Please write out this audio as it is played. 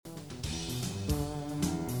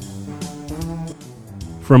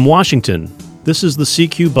From Washington, this is the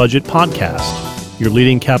CQ Budget Podcast, your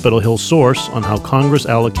leading Capitol Hill source on how Congress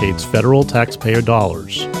allocates federal taxpayer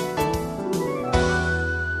dollars.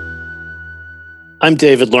 I'm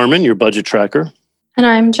David Lerman, your budget tracker. And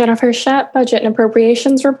I'm Jennifer Schett, budget and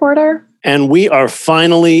appropriations reporter. And we are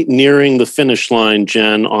finally nearing the finish line,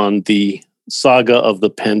 Jen, on the saga of the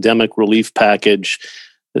pandemic relief package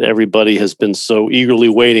that everybody has been so eagerly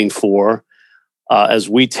waiting for. As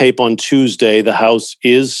we tape on Tuesday, the House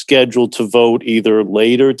is scheduled to vote either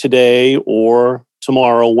later today or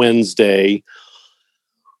tomorrow, Wednesday,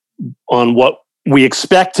 on what we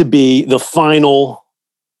expect to be the final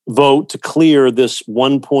vote to clear this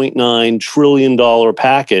 $1.9 trillion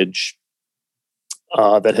package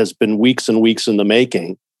that has been weeks and weeks in the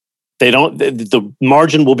making. The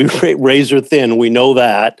margin will be razor thin. We know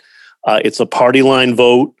that. It's a party line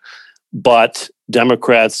vote, but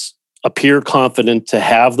Democrats appear confident to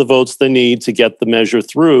have the votes they need to get the measure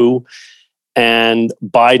through. And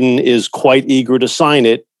Biden is quite eager to sign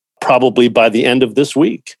it, probably by the end of this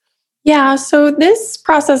week. Yeah, so this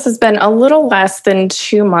process has been a little less than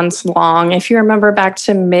 2 months long. If you remember back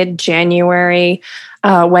to mid-January,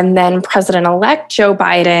 when then President-elect Joe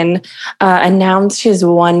Biden announced his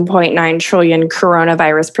 $1.9 trillion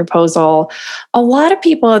coronavirus proposal, a lot of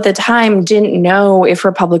people at the time didn't know if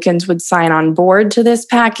Republicans would sign on board to this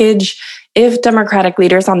package, if Democratic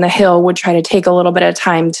leaders on the Hill would try to take a little bit of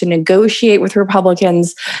time to negotiate with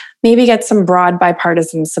Republicans, maybe get some broad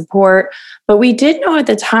bipartisan support. But we did know at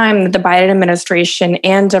the time that the Biden administration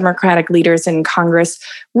and Democratic leaders in Congress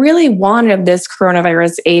really wanted this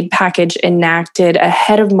coronavirus aid package enacted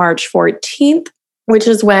ahead of March 14th, which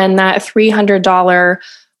is when that $300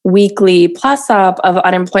 weekly plus up of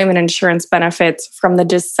unemployment insurance benefits from the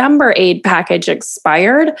December aid package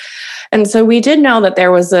expired. And so we did know that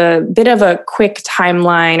there was a bit of a quick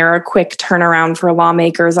timeline or a quick turnaround for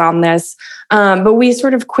lawmakers on this. But we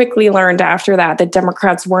sort of quickly learned after that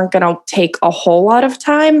Democrats weren't going to take a whole lot of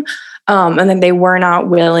time, and that they were not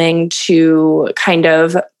willing to kind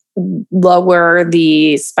of lower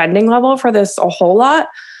the spending level for this a whole lot.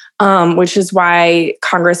 Which is why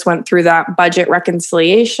Congress went through that budget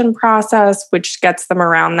reconciliation process, which gets them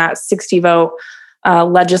around that 60-vote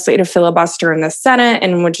legislative filibuster in the Senate,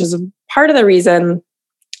 and which is part of the reason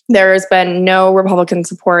there has been no Republican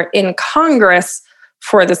support in Congress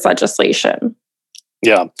for this legislation.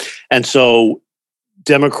 Yeah, and so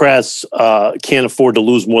Democrats can't afford to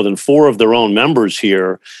lose more than 4 of their own members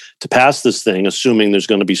here to pass this thing, assuming there's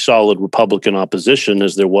going to be solid Republican opposition,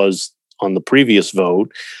 as there was on the previous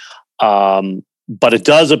vote. But it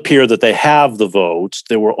does appear that they have the votes.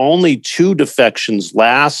 There were only 2 defections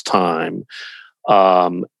last time.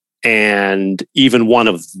 And even one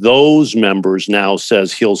of those members now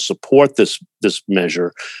says he'll support this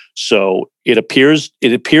measure. So it appears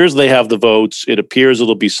they have the votes. It appears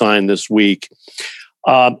it'll be signed this week.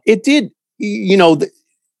 It did,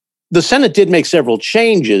 the Senate did make several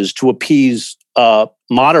changes to appease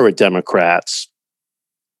moderate Democrats.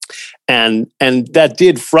 And that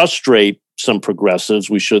did frustrate some progressives,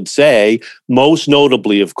 we should say. Most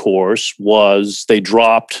notably, of course, was they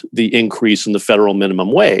dropped the increase in the federal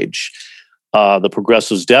minimum wage. The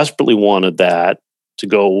progressives desperately wanted that to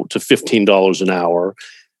go to $15 an hour.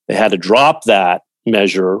 They had to drop that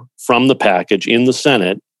measure from the package in the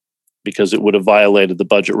Senate because it would have violated the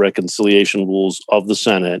budget reconciliation rules of the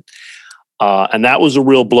Senate. And that was a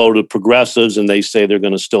real blow to progressives, and they say they're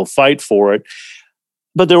going to still fight for it.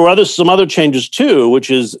 But there were some other changes too,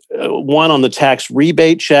 which is one on the tax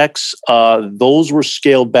rebate checks. Those were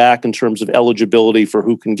scaled back in terms of eligibility for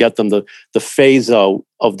who can get them. The phase out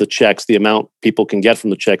of the checks, the amount people can get from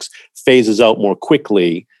the checks, phases out more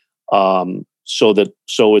quickly, so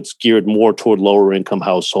it's geared more toward lower income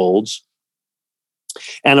households.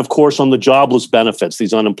 And of course, on the jobless benefits,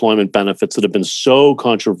 these unemployment benefits that have been so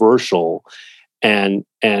controversial and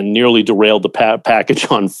nearly derailed the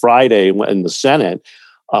package on Friday in the Senate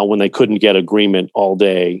when they couldn't get agreement all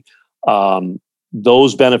day.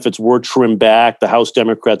 Those benefits were trimmed back. The House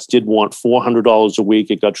Democrats did want $400 a week.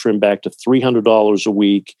 It got trimmed back to $300 a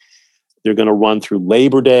week. They're going to run through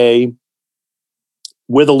Labor Day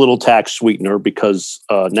with a little tax sweetener because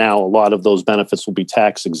now a lot of those benefits will be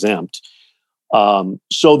tax exempt.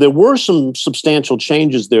 So there were some substantial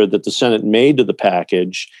changes there that the Senate made to the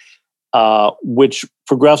package, which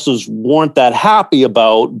progressives weren't that happy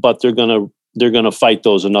about, but they're going to fight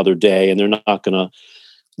those another day, and they're not going to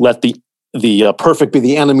let the perfect be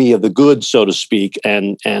the enemy of the good, so to speak.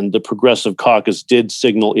 And the Progressive Caucus did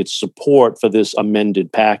signal its support for this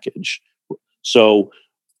amended package. So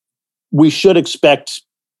we should expect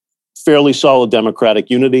fairly solid Democratic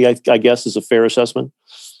unity, I guess, is a fair assessment.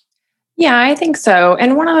 Yeah, I think so.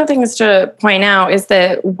 And one of the things to point out is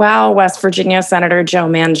that while West Virginia Senator Joe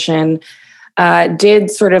Manchin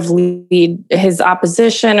did sort of lead his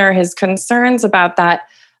opposition or his concerns about that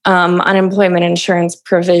unemployment insurance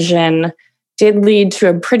provision, did lead to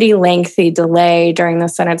a pretty lengthy delay during the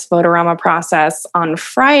Senate's vote-a-rama process on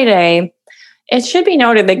Friday. It should be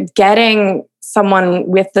noted that getting someone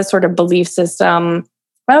with the sort of belief system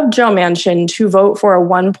of Joe Manchin to vote for a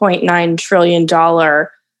 $1.9 trillion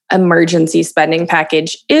emergency spending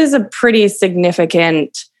package is a pretty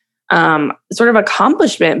significant sort of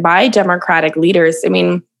accomplishment by Democratic leaders. I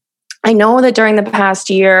mean, I know that during the past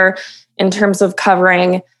year, in terms of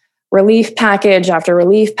covering relief package after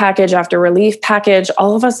relief package after relief package,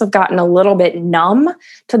 all of us have gotten a little bit numb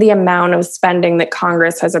to the amount of spending that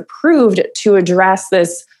Congress has approved to address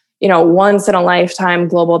this, once in a lifetime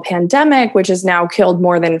global pandemic, which has now killed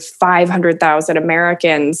more than 500,000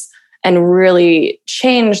 Americans and really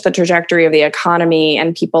changed the trajectory of the economy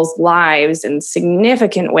and people's lives in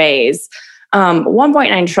significant ways.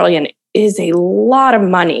 1.9 trillion is a lot of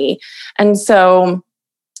money. And so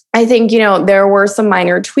I think, there were some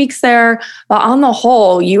minor tweaks there, but on the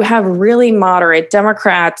whole, you have really moderate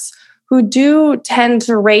Democrats who do tend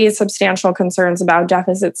to raise substantial concerns about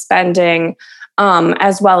deficit spending,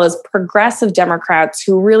 as well as progressive Democrats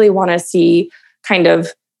who really want to see kind of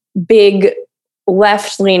big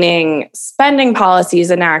left-leaning spending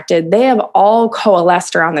policies enacted. They have all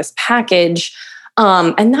coalesced around this package.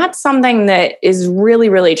 And that's something that is really,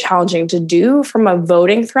 really challenging to do from a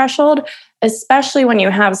voting threshold, especially when you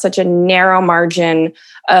have such a narrow margin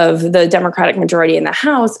of the Democratic majority in the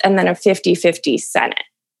House and then a 50-50 Senate.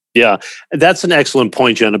 Yeah, that's an excellent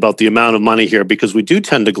point, Jen, about the amount of money here, because we do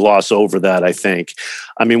tend to gloss over that, I think.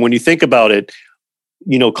 I mean, when you think about it,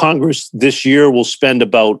 Congress this year will spend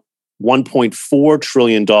about $1.4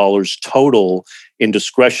 trillion total in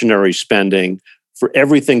discretionary spending for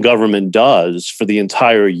everything government does for the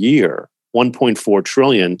entire year, $1.4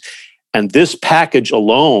 trillion. And this package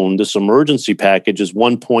alone, this emergency package, is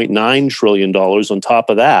 $1.9 trillion on top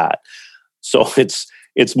of that. So it's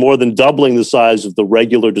more than doubling the size of the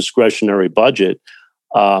regular discretionary budget.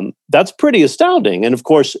 That's pretty astounding. And of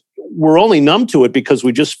course, we're only numb to it because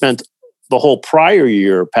we just spent the whole prior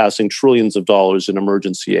year passing trillions of dollars in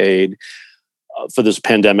emergency aid for this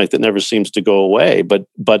pandemic that never seems to go away. But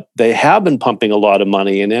they have been pumping a lot of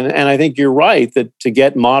money. And I think you're right that to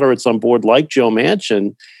get moderates on board like Joe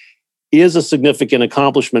Manchin is a significant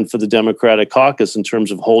accomplishment for the Democratic caucus in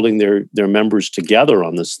terms of holding their members together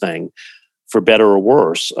on this thing, for better or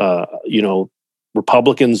worse.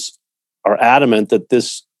 Republicans are adamant that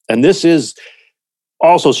this is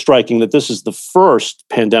also striking, that this is the first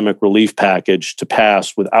pandemic relief package to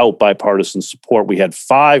pass without bipartisan support. We had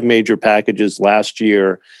 5 major packages last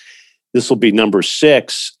year. This will be number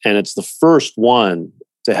 6, and it's the first one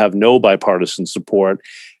to have no bipartisan support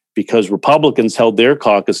because Republicans held their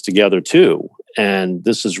caucus together too. And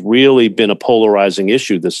this has really been a polarizing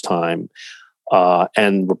issue this time.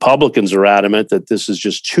 And Republicans are adamant that this is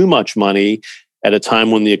just too much money at a time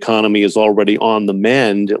when the economy is already on the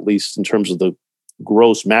mend, at least in terms of the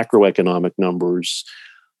gross macroeconomic numbers,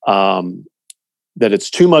 that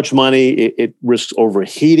it's too much money. It risks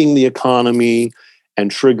overheating the economy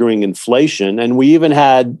and triggering inflation. And we even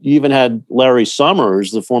had Larry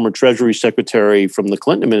Summers, the former Treasury Secretary from the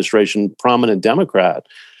Clinton administration, prominent Democrat,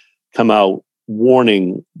 come out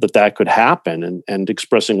warning that could happen and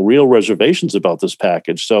expressing real reservations about this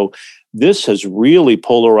package. So this has really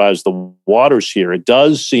polarized the waters here. It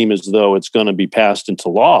does seem as though it's going to be passed into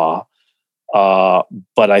law,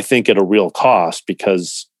 but I think at a real cost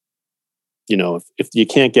because, if you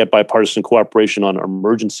can't get bipartisan cooperation on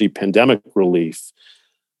emergency pandemic relief,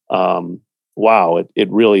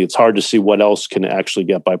 it's hard to see what else can actually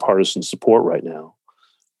get bipartisan support right now.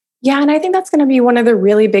 Yeah, and I think that's going to be one of the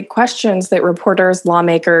really big questions that reporters,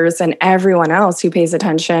 lawmakers, and everyone else who pays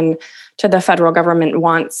attention to the federal government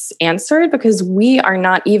wants answered, because we are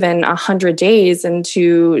not even 100 days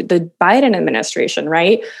into the Biden administration,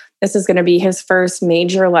 right? This is going to be his first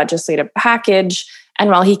major legislative package. And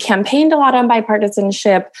while he campaigned a lot on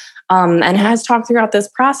bipartisanship and has talked throughout this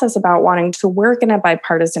process about wanting to work in a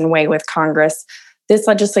bipartisan way with Congress, this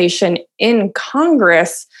legislation in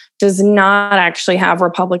Congress does not actually have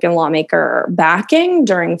Republican lawmaker backing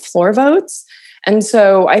during floor votes. And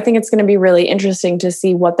so I think it's going to be really interesting to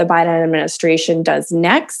see what the Biden administration does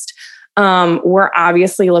next. We're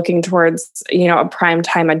obviously looking towards, a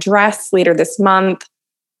primetime address later this month.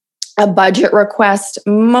 a budget request,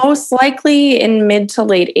 most likely in mid to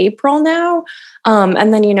late April now.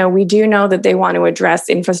 And then, we do know that they want to address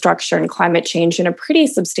infrastructure and climate change in a pretty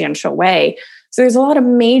substantial way. So there's a lot of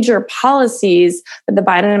major policies that the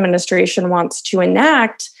Biden administration wants to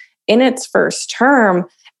enact in its first term.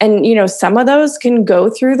 And, some of those can go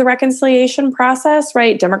through the reconciliation process,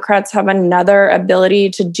 right? Democrats have another ability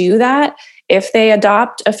to do that. If they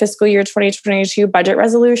adopt a fiscal year 2022 budget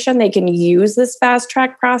resolution, they can use this fast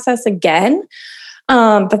track process again.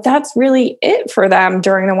 But that's really it for them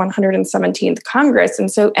during the 117th Congress.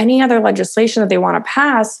 And so any other legislation that they want to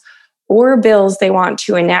pass or bills they want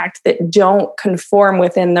to enact that don't conform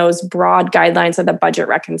within those broad guidelines of the budget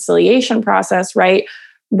reconciliation process, right?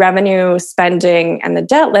 Revenue, spending, and the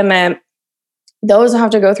debt limit, those have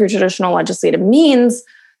to go through traditional legislative means.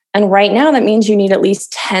 And right now, that means you need at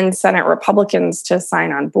least 10 Senate Republicans to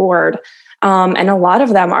sign on board. And a lot of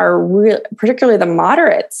them are, particularly the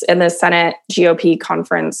moderates in the Senate GOP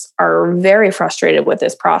conference, are very frustrated with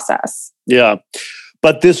this process. Yeah.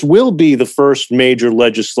 But this will be the first major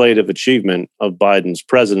legislative achievement of Biden's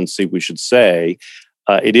presidency, we should say.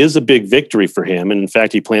 It is a big victory for him. And in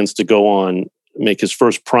fact, he plans to go on, make his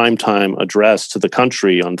first primetime address to the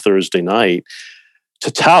country on Thursday night to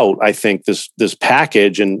tout, I think, this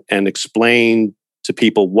package and explain to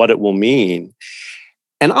people what it will mean.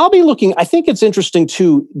 And I'll be looking, I think it's interesting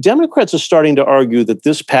too, Democrats are starting to argue that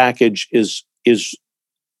this package is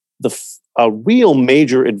a real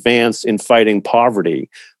major advance in fighting poverty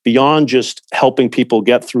beyond just helping people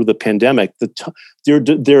get through the pandemic.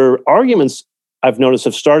 Their arguments, I've noticed,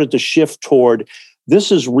 have started to shift toward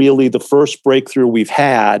this is really the first breakthrough we've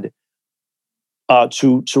had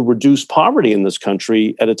to reduce poverty in this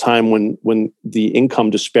country at a time when the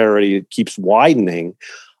income disparity keeps widening.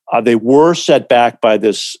 They were set back by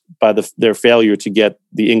their failure to get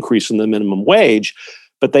the increase in the minimum wage,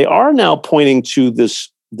 but they are now pointing to this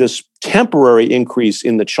temporary increase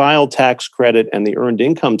in the child tax credit and the earned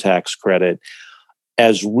income tax credit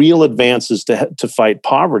as real advances to fight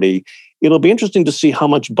poverty. It'll be interesting to see how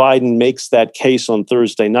much Biden makes that case on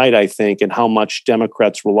Thursday night, I think, and how much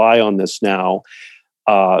Democrats rely on this now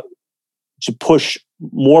to push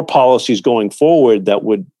more policies going forward that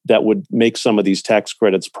would make some of these tax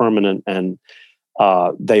credits permanent and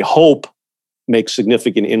they hope make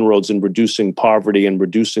significant inroads in reducing poverty and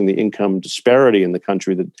reducing the income disparity in the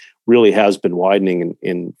country that really has been widening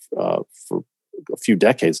for a few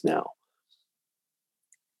decades now.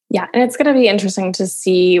 Yeah, and it's going to be interesting to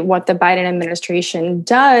see what the Biden administration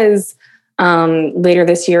does later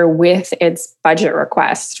this year with its budget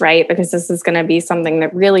request, right? Because this is going to be something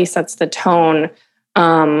that really sets the tone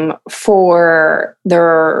for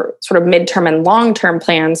their sort of midterm and long-term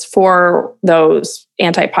plans for those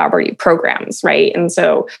anti-poverty programs, right? And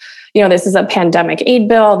so, this is a pandemic aid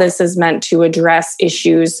bill. This is meant to address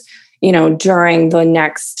issues during the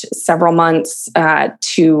next several months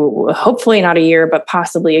to hopefully not a year, but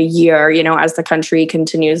possibly a year, as the country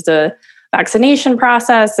continues the vaccination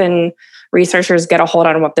process and researchers get a hold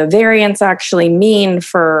on what the variants actually mean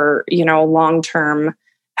for, long-term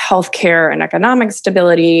healthcare and economic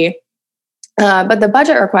stability. But the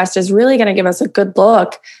budget request is really going to give us a good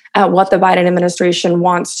look at what the Biden administration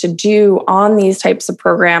wants to do on these types of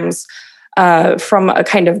programs from a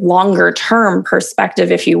kind of longer term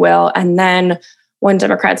perspective, if you will. And then when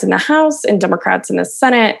Democrats in the House and Democrats in the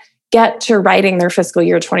Senate get to writing their fiscal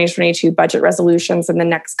year 2022 budget resolutions in the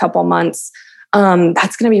next couple months,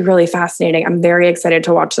 that's going to be really fascinating. I'm very excited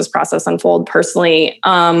to watch this process unfold personally,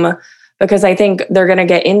 because I think they're going to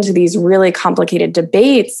get into these really complicated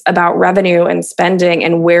debates about revenue and spending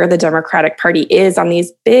and where the Democratic Party is on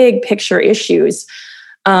these big picture issues.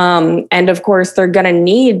 And of course, they're going to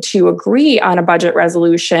need to agree on a budget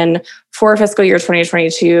resolution for fiscal year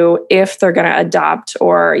 2022 if they're going to adopt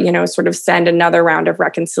or, sort of send another round of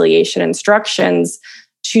reconciliation instructions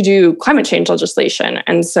to do climate change legislation.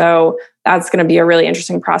 And so that's going to be a really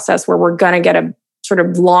interesting process where we're going to get a sort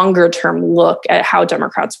of longer term look at how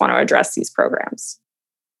Democrats want to address these programs.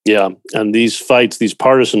 Yeah. And these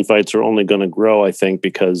partisan fights are only going to grow, I think,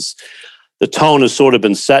 because the tone has sort of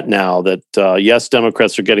been set now that, yes,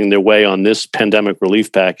 Democrats are getting their way on this pandemic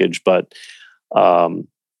relief package, but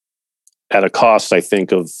at a cost, I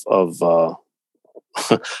think, of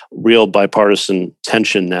real bipartisan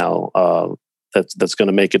tension now that's going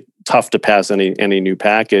to make it tough to pass any new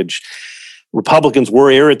package. Republicans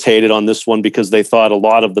were irritated on this one because they thought a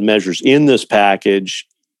lot of the measures in this package,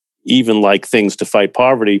 even like things to fight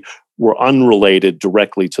poverty, were unrelated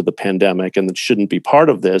directly to the pandemic and that shouldn't be part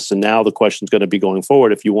of this. And now the question is going to be going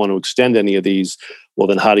forward, if you want to extend any of these, well,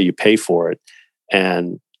 then how do you pay for it?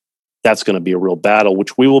 And that's going to be a real battle,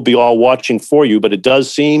 which we will be all watching for you. But it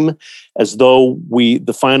does seem as though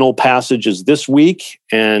the final passage is this week,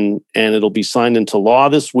 and it'll be signed into law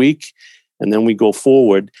this week, and then we go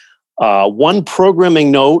forward. One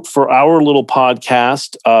programming note for our little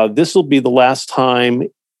podcast: this will be the last time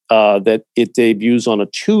that it debuts on a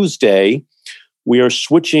Tuesday. We are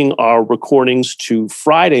switching our recordings to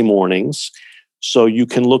Friday mornings, so you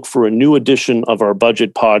can look for a new edition of our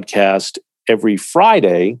budget podcast every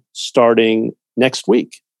Friday starting next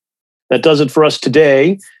week. That does it for us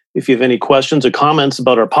today. If you have any questions or comments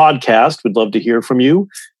about our podcast, we'd love to hear from you.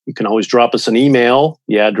 You can always drop us an email.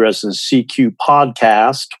 The address is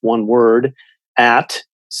cqpodcast, one word, at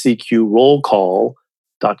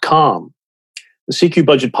cqrollcall.com. The CQ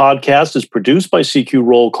Budget Podcast is produced by CQ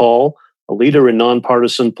Roll Call, a leader in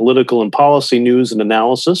nonpartisan political and policy news and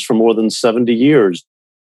analysis for more than 70 years.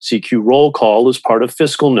 CQ Roll Call is part of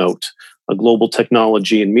Fiscal Note, a global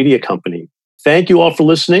technology and media company. Thank you all for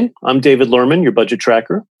listening. I'm David Lerman, your budget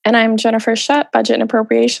tracker. And I'm Jennifer Shutt, budget and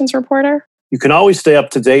appropriations reporter. You can always stay up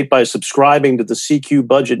to date by subscribing to the CQ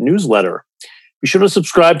Budget newsletter. Be sure to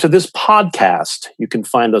subscribe to this podcast. You can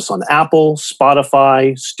find us on Apple,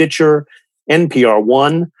 Spotify, Stitcher, NPR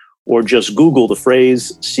One, or just Google the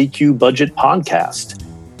phrase CQ Budget Podcast.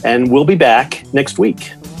 And we'll be back next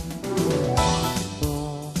week.